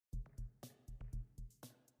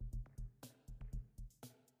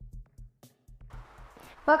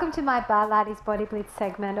Welcome to my Barlates Body Blitz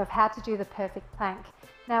segment of how to do the perfect plank.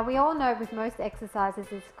 Now we all know with most exercises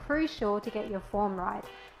it's crucial to get your form right.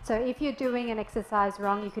 So if you're doing an exercise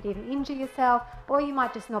wrong, you could even injure yourself, or you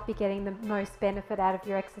might just not be getting the most benefit out of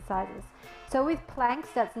your exercises. So with planks,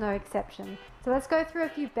 that's no exception. So let's go through a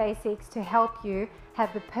few basics to help you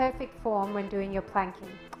have the perfect form when doing your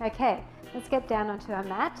planking. Okay, let's get down onto our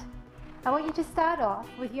mat. I want you to start off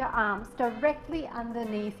with your arms directly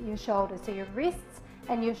underneath your shoulders, so your wrists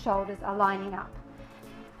and your shoulders are lining up.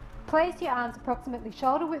 Place your arms approximately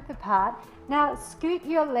shoulder width apart. Now scoot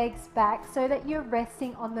your legs back so that you're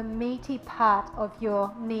resting on the meaty part of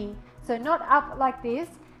your knee. So not up like this,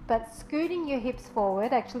 but scooting your hips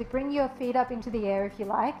forward. Actually bring your feet up into the air if you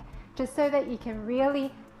like, just so that you can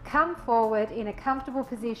really come forward in a comfortable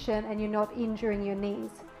position and you're not injuring your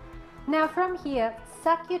knees. Now from here,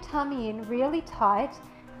 suck your tummy in really tight.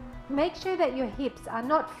 Make sure that your hips are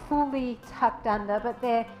not fully tucked under, but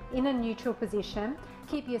they're in a neutral position.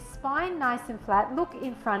 Keep your spine nice and flat. Look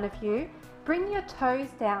in front of you. Bring your toes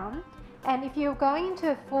down. And if you're going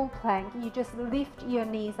into a full plank, you just lift your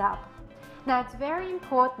knees up. Now it's very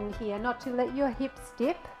important here not to let your hips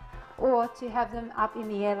dip or to have them up in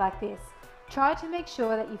the air like this. Try to make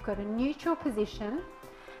sure that you've got a neutral position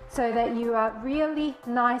so that you are really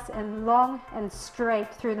nice and long and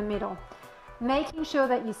straight through the middle. Making sure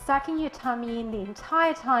that you're sucking your tummy in the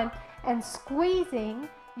entire time and squeezing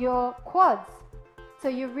your quads. So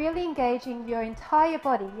you're really engaging your entire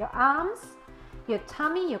body, your arms, your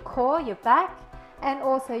tummy, your core, your back, and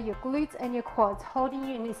also your glutes and your quads, holding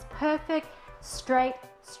you in this perfect, straight,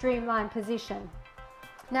 streamlined position.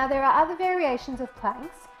 Now there are other variations of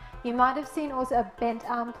planks. You might have seen also a bent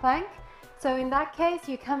arm plank. So in that case,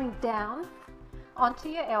 you're coming down onto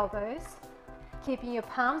your elbows, keeping your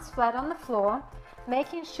palms flat on the floor,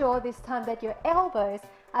 making sure this time that your elbows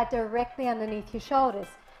are directly underneath your shoulders,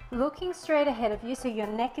 looking straight ahead of you so your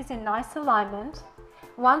neck is in nice alignment.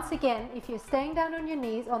 Once again, if you're staying down on your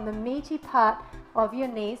knees, on the meaty part of your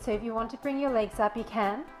knees, so if you want to bring your legs up, you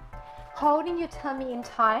can. Holding your tummy in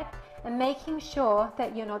tight and making sure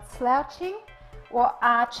that you're not slouching or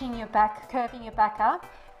arching your back, curving your back up,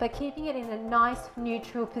 but keeping it in a nice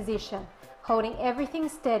neutral position, holding everything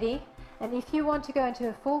steady. And if you want to go into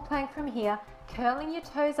a full plank from here, curling your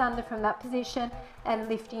toes under from that position and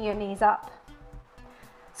lifting your knees up.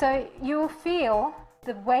 So you'll feel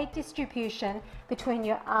the weight distribution between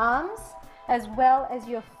your arms as well as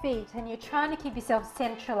your feet, and you're trying to keep yourself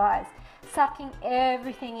centralized, sucking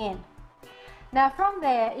everything in. Now from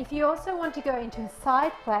there, if you also want to go into a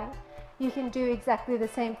side plank, you can do exactly the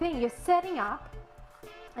same thing. You're setting up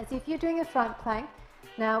as if you're doing a front plank.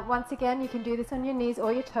 Now once again, you can do this on your knees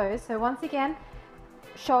or your toes. So once again,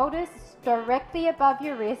 shoulders directly above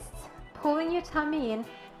your wrists, pulling your tummy in,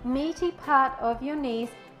 meaty part of your knees,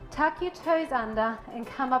 tuck your toes under and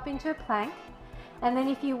come up into a plank. And then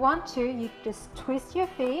if you want to, you just twist your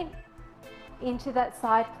feet into that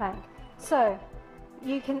side plank. So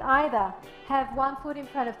you can either have one foot in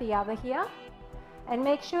front of the other here and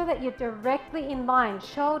make sure that you're directly in line,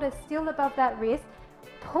 shoulders still above that wrist,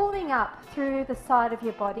 pulling up through the side of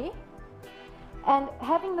your body, and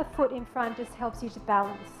having the foot in front just helps you to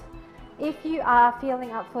balance. If you are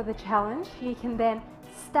feeling up for the challenge, you can then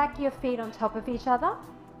stack your feet on top of each other,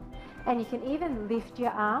 and you can even lift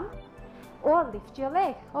your arm or lift your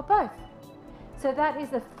leg or both. So that is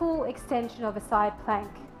the full extension of a side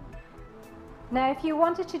plank. Now if you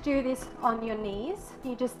wanted to do this on your knees,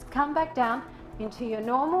 you just come back down into your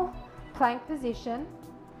normal plank position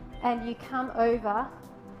and you come over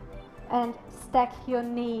and stack your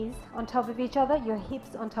knees on top of each other, your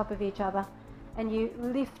hips on top of each other, and you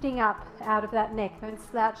lifting up out of that neck. Don't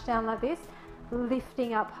slouch down like this,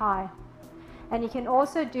 lifting up high. And you can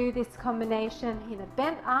also do this combination in a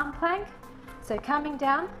bent arm plank. So coming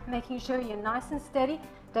down, making sure you're nice and steady,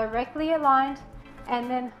 directly aligned,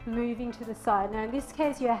 and then moving to the side. Now in this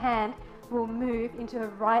case, your hand will move into a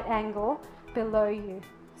right angle below you.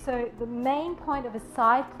 So the main point of a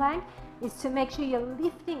side plank is to make sure you're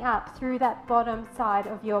lifting up through that bottom side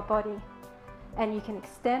of your body. And you can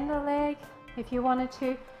extend the leg if you wanted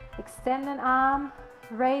to, extend an arm,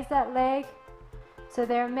 raise that leg. So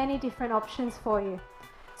there are many different options for you.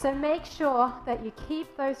 So make sure that you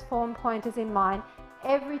keep those form pointers in mind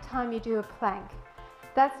every time you do a plank.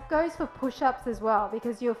 That goes for push-ups as well,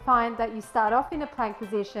 because you'll find that you start off in a plank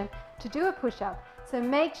position to do a push-up. So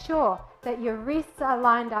make sure that your wrists are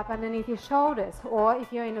lined up underneath your shoulders, or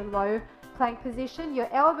if you're in a low plank position, your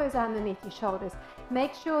elbows are underneath your shoulders.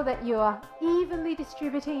 Make sure that you are evenly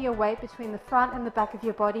distributing your weight between the front and the back of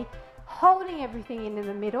your body, holding everything in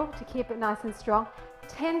the middle to keep it nice and strong,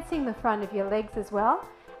 tensing the front of your legs as well,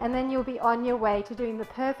 and then you'll be on your way to doing the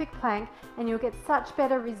perfect plank, and you'll get such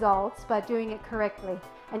better results by doing it correctly,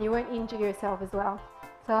 and you won't injure yourself as well.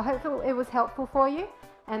 So I hope it was helpful for you,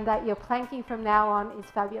 and that your planking from now on is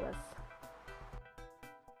fabulous.